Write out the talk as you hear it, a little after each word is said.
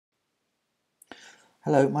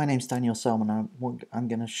Hello, my name's Daniel Selman. I'm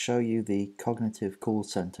going to show you the Cognitive Call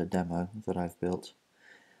Center demo that I've built.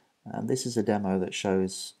 This is a demo that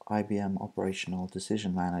shows IBM Operational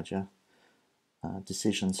Decision Manager,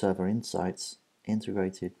 Decision Server Insights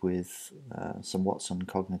integrated with some Watson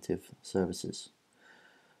cognitive services.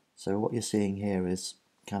 So what you're seeing here is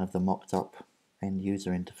kind of the mocked up end user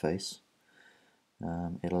interface.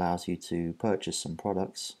 It allows you to purchase some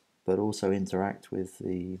products but also interact with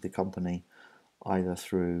the company either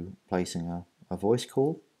through placing a voice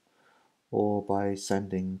call or by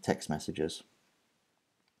sending text messages.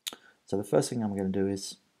 So the first thing I'm going to do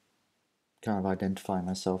is kind of identify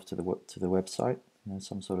myself to the website,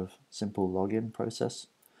 some sort of simple login process.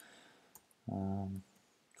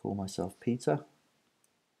 Call myself Peter,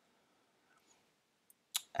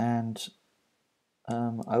 and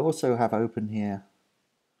I also have open here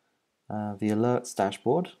the alerts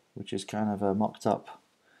dashboard, which is kind of a mocked up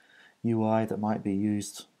UI that might be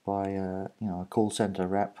used by a call center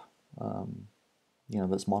rep,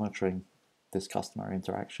 that's monitoring this customer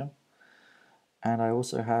interaction. And I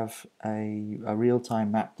also have a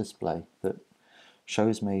real-time map display that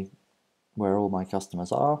shows me where all my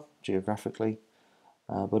customers are geographically,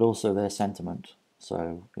 but also their sentiment.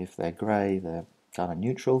 So if they're grey, they're kind of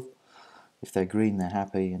neutral. If they're green, they're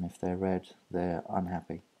happy, and if they're red, they're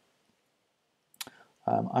unhappy.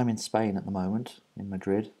 I'm in Spain at the moment, in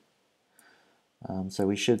Madrid. So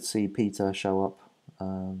we should see Peter show up,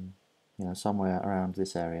 somewhere around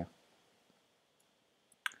this area.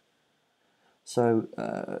 So,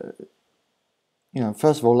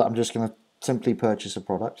 first of all, I'm just going to simply purchase a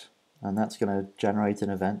product, and that's going to generate an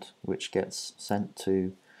event which gets sent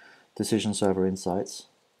to Decision Server Insights.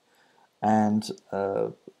 And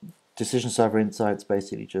Decision Server Insights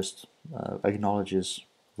basically just acknowledges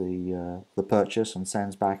the purchase and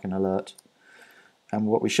sends back an alert. And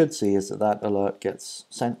what we should see is that alert gets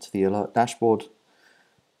sent to the alert dashboard,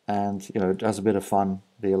 and as a bit of fun,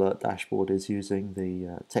 the alert dashboard is using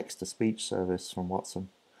the text-to-speech service from Watson,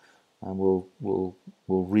 and we'll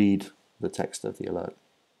read the text of the alert.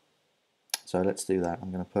 So let's do that. I'm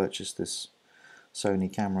going to purchase this Sony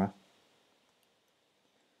camera.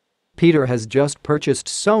 Peter has just purchased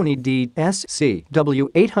Sony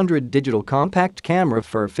DSC-W800 digital compact camera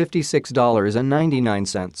for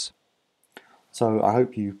 $56.99. So I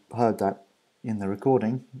hope you heard that in the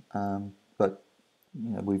recording, but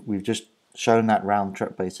we've just shown that round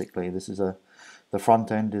trip basically. This is the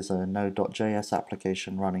front end is a Node.js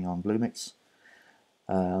application running on Bluemix,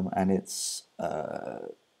 and it's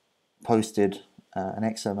posted an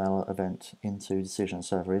XML event into Decision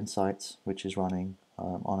Server Insights, which is running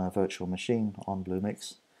on a virtual machine on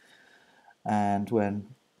Bluemix. And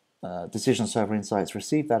when Decision Server Insights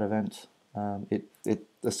received that event, it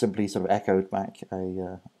simply sort of echoed back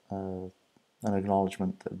an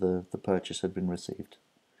acknowledgement that the purchase had been received.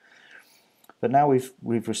 But now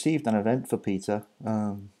we've received an event for Peter.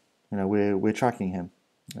 We're tracking him,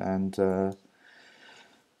 and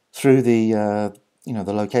through the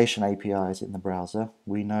the location APIs in the browser,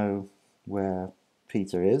 we know where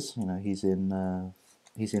Peter is. He's in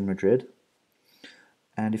Madrid,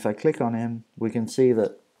 and if I click on him, we can see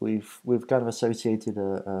that we've kind of associated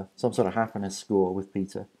some sort of happiness score with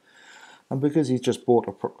Peter. And because he's just bought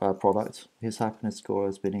a product, his happiness score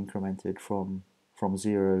has been incremented from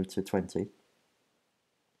 0 to 20.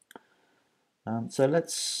 So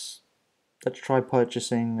let's try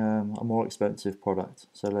purchasing a more expensive product.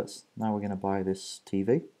 So now we're going to buy this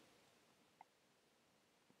TV.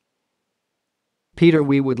 Peter,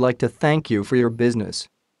 we would like to thank you for your business.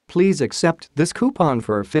 Please accept this coupon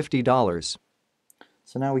for $50.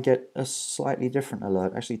 So now we get a slightly different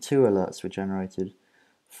alert. Actually, two alerts were generated.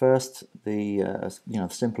 First, the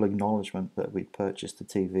simple acknowledgement that we purchased the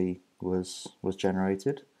TV was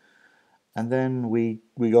generated, and then we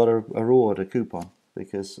got a reward, a coupon,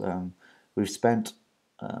 because we've spent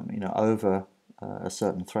over a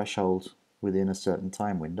certain threshold within a certain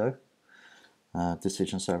time window.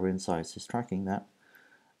 Decision Server Insights is tracking that,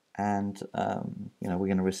 and we're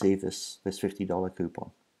going to receive this $50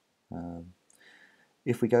 coupon.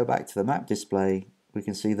 If we go back to the map display, we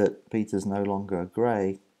can see that Peter's no longer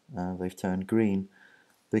grey. They've turned green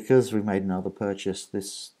because we made another purchase.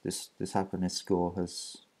 This happiness score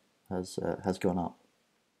has gone up.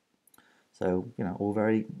 So all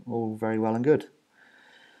very well and good.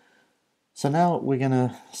 So now we're going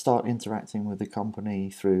to start interacting with the company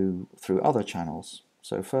through other channels.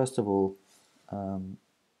 So first of all,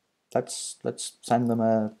 let's send them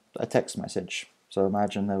a text message. So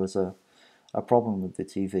imagine there was a problem with the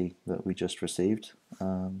TV that we just received.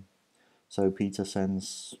 So Peter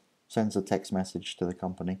sends a text message to the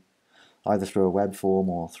company. either through a web form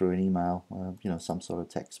or through an email, some sort of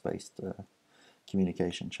text-based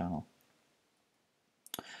communication channel.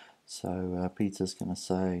 So Peter's going to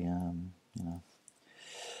say,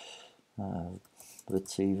 the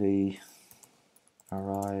TV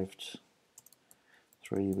arrived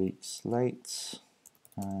 3 weeks late,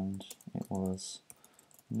 and it was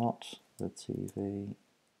not the TV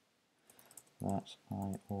that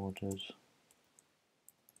I ordered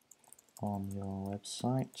on your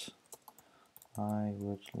website. I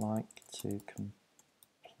would like to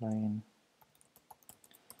complain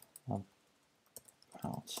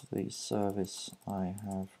about the service I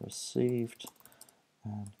have received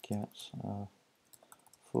and get a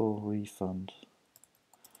full refund.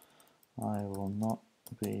 I will not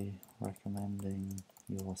be recommending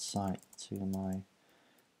your site to my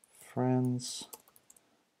friends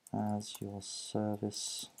as your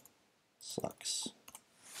service sucks.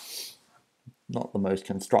 Not the most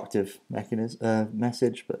constructive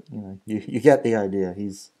message, but you get the idea.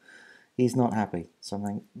 He's not happy. So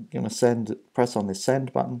I'm going to press on this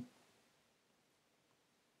send button.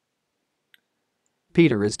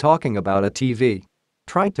 Peter is talking about a TV.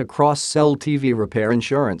 Tried to cross-sell TV repair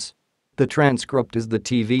insurance. The transcript is the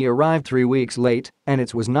TV arrived 3 weeks late, and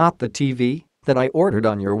it was not the TV that I ordered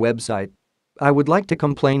on your website. I would like to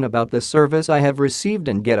complain about the service I have received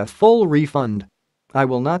and get a full refund. I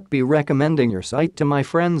will not be recommending your site to my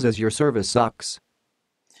friends as your service sucks.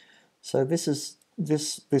 So this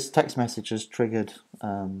text message has triggered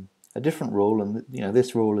a different rule, and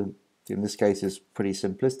this rule in this case is pretty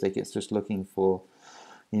simplistic. It's just looking for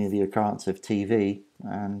the occurrence of TV,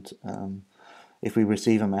 and if we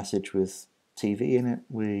receive a message with TV in it,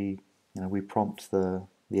 we prompt the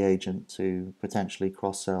agent to potentially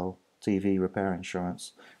cross-sell TV repair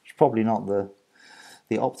insurance, which is probably not the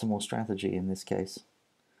optimal strategy in this case.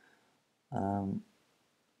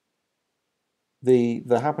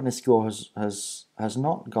 The happiness score has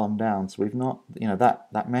not gone down, so we've not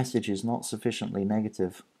that message is not sufficiently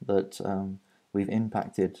negative that we've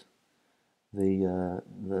impacted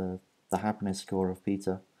the happiness score of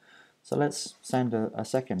Peter. So let's send a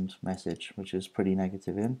second message, which is pretty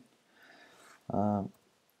negative in. I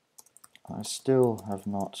still have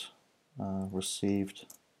not received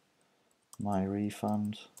my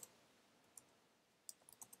refund.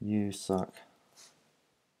 You suck.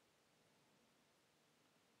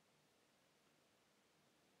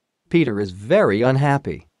 Peter is very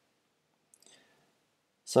unhappy.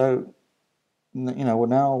 So, well,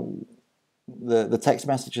 now the text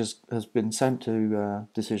message has been sent to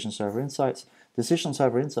Decision Server Insights. Decision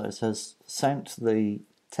Server Insights has sent the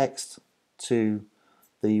text to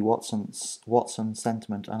the Watson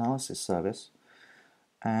Sentiment Analysis Service,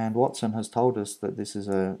 and Watson has told us that this is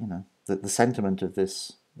that the sentiment of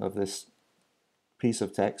this piece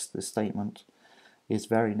of text, this statement, is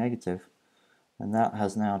very negative, and that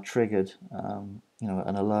has now triggered an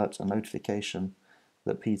alert, a notification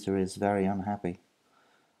that Peter is very unhappy.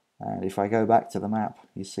 And if I go back to the map,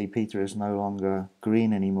 you see Peter is no longer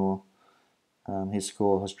green anymore. His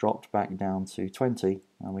score has dropped back down to 20,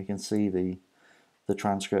 and we can see the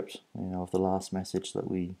transcript of the last message that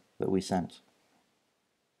we sent.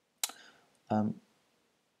 Now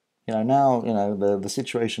the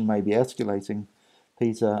situation may be escalating.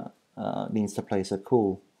 Peter needs to place a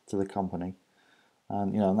call to the company,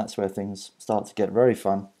 and that's where things start to get very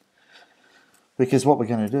fun. Because what we're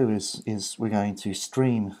going to do is we're going to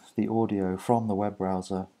stream the audio from the web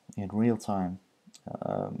browser in real time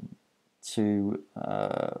to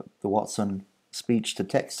the Watson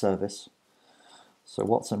speech-to-text service. So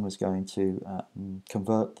Watson was going to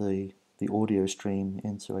convert the audio stream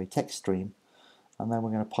into a text stream, and then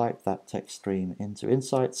we're going to pipe that text stream into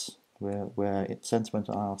Insights, where sentiment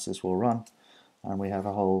analysis will run, and we have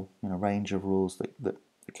a whole range of rules that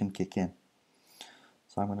can kick in.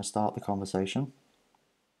 So I'm going to start the conversation.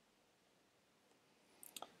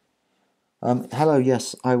 Hello,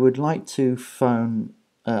 yes, I would like to phone.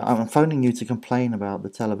 I'm phoning you to complain about the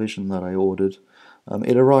television that I ordered.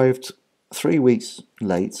 It arrived 3 weeks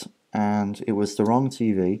late, and it was the wrong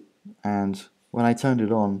TV. And when I turned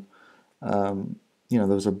it on, there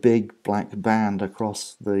was a big black band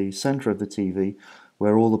across the center of the TV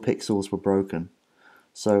where all the pixels were broken.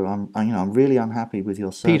 So I'm really unhappy with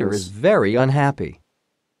your service. Peter is very unhappy.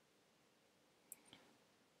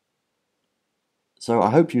 So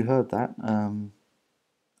I hope you heard that.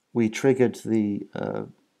 We triggered the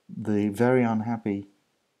very unhappy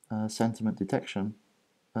sentiment detection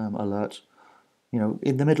alert,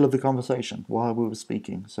 in the middle of the conversation while we were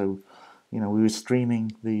speaking. So, we were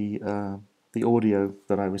streaming the audio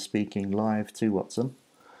that I was speaking live to Watson,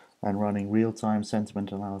 and running real-time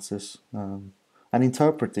sentiment analysis and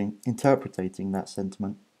interpreting that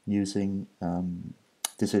sentiment using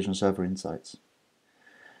Decision Server Insights.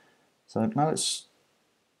 So now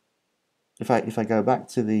if I go back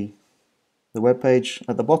to the web page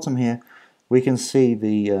at the bottom here, we can see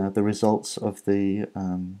the results of the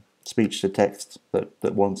speech to text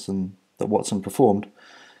that Watson performed.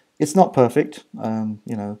 It's not perfect,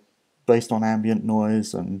 based on ambient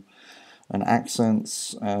noise and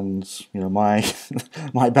accents and my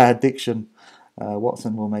my bad diction.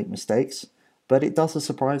 Watson will make mistakes, but it does a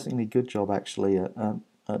surprisingly good job actually at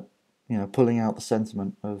pulling out the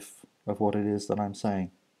sentiment of what it is that I'm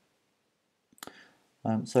saying.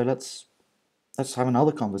 So let's have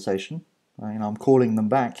another conversation. I'm calling them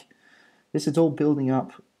back. This is all building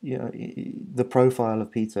up the profile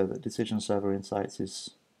of Peter that Decision Server Insights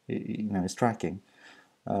is tracking.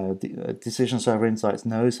 Decision Server Insights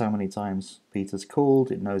knows how many times Peter's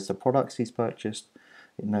called. It knows the products he's purchased.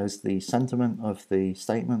 It knows the sentiment of the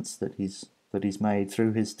statements that he's made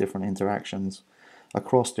through his different interactions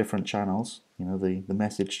across different channels. The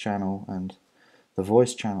message channel and the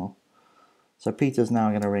voice channel. So Peter's now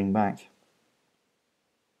going to ring back.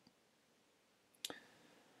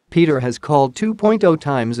 Peter has called 2.0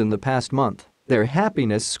 times in the past month. Their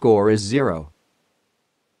happiness score is 0.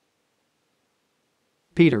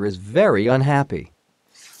 Peter is very unhappy.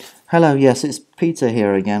 Hello, yes, it's Peter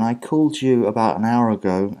here again. I called you about an hour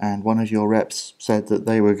ago and one of your reps said that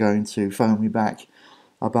they were going to phone me back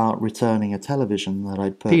about returning a television that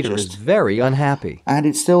I'd purchased. Peter is very unhappy. And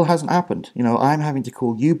it still hasn't happened. I'm having to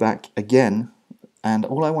call you back again, and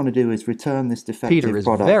all I want to do is return this defective Peter is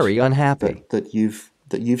product very unhappy. that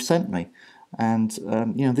you've sent me. And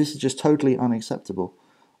this is just totally unacceptable.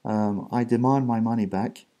 I demand my money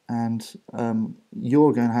back, and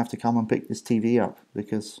you're going to have to come and pick this TV up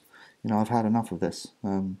because I've had enough of this.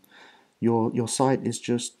 Your site is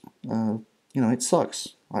just it sucks.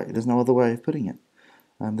 There's no other way of putting it.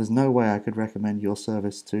 There's no way I could recommend your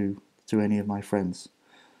service to any of my friends.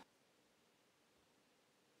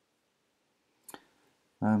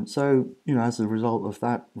 So as a result of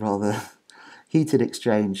that rather heated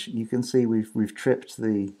exchange, you can see we've tripped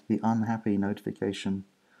the unhappy notification.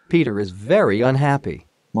 Peter is very unhappy.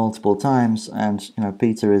 Multiple times, and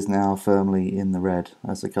Peter is now firmly in the red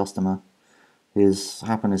as a customer. His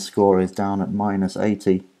happiness score is down at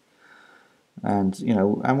 -80, and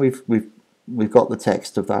and we've got the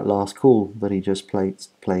text of that last call that he just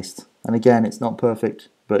placed. And again, it's not perfect,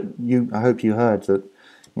 but I hope you heard that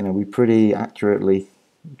we pretty accurately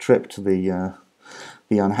tripped the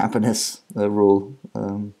unhappiness rule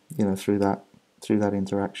through that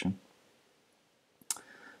interaction.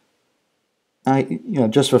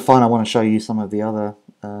 Just for fun, I want to show you some of the other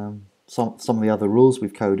some of the other rules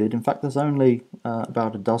we've coded. In fact, there's only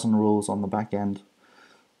about a dozen rules on the back end.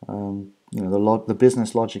 The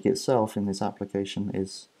business logic itself in this application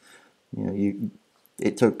is,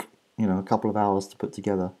 it took a couple of hours to put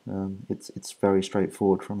together. It's very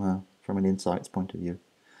straightforward from an insights point of view.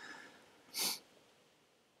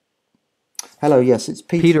 Hello, yes, it's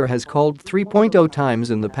Peter. Peter has called 3.0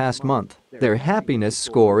 times in the past month. Their happiness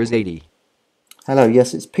score is 80. Hello,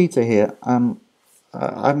 yes, it's Peter here.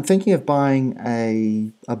 I'm thinking of buying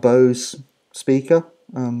a Bose speaker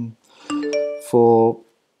for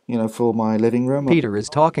my living room. Peter is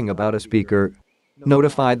talking about a speaker.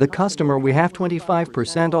 Notify the customer we have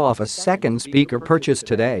 25% off a second speaker purchase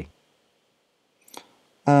today.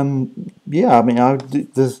 Yeah, I mean,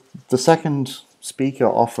 the second speaker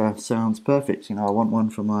offer sounds perfect. I want one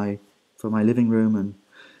for my living room and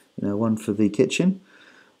one for the kitchen.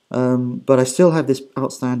 But I still have this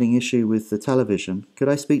outstanding issue with the television. Could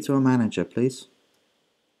I speak to a manager, please?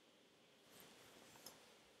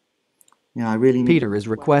 I really need... Peter is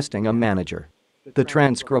requesting a manager. The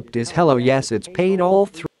transcript is hello, yes, it's paid all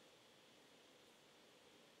through.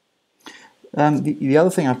 The other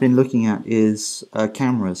thing I've been looking at is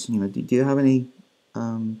cameras. Do you have any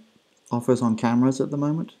offers on cameras at the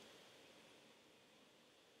moment?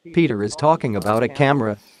 Peter is talking about a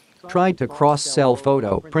camera. Tried to cross-sell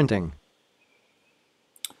photo printing.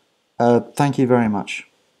 Thank you very much.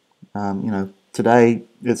 Today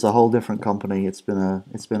it's a whole different company. It's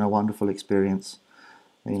been a wonderful experience.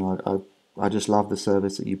 I just love the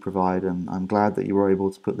service that you provide, and I'm glad that you were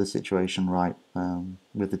able to put the situation right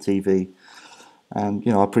with the TV. And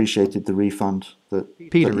I appreciated the refund that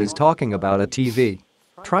Peter is talking about a TV.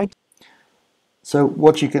 So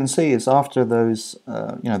what you can see is after those,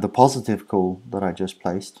 the positive call that I just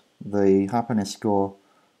placed, the happiness score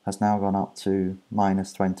has now gone up to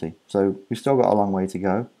 -20. So we've still got a long way to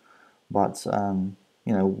go, but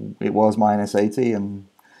it was -80, and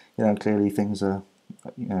clearly things are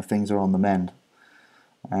on the mend,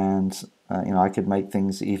 and I could make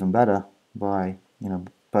things even better by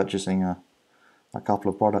purchasing a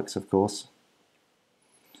couple of products, of course.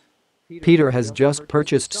 Peter has just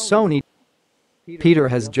purchased Bose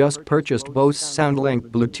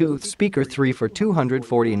SoundLink Bluetooth Speaker 3 for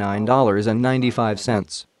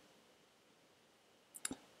 $249.95.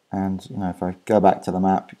 And if I go back to the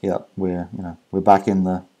map, yep, we're back in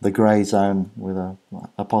the grey zone with a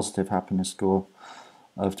positive happiness score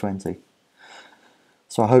of 20.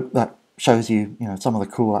 So I hope that shows you some of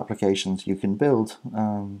the cool applications you can build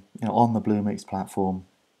on the Bluemix platform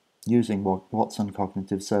using Watson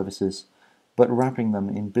Cognitive Services, but wrapping them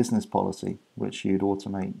in business policy, which you'd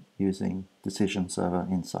automate using Decision Server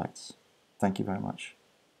Insights. Thank you very much.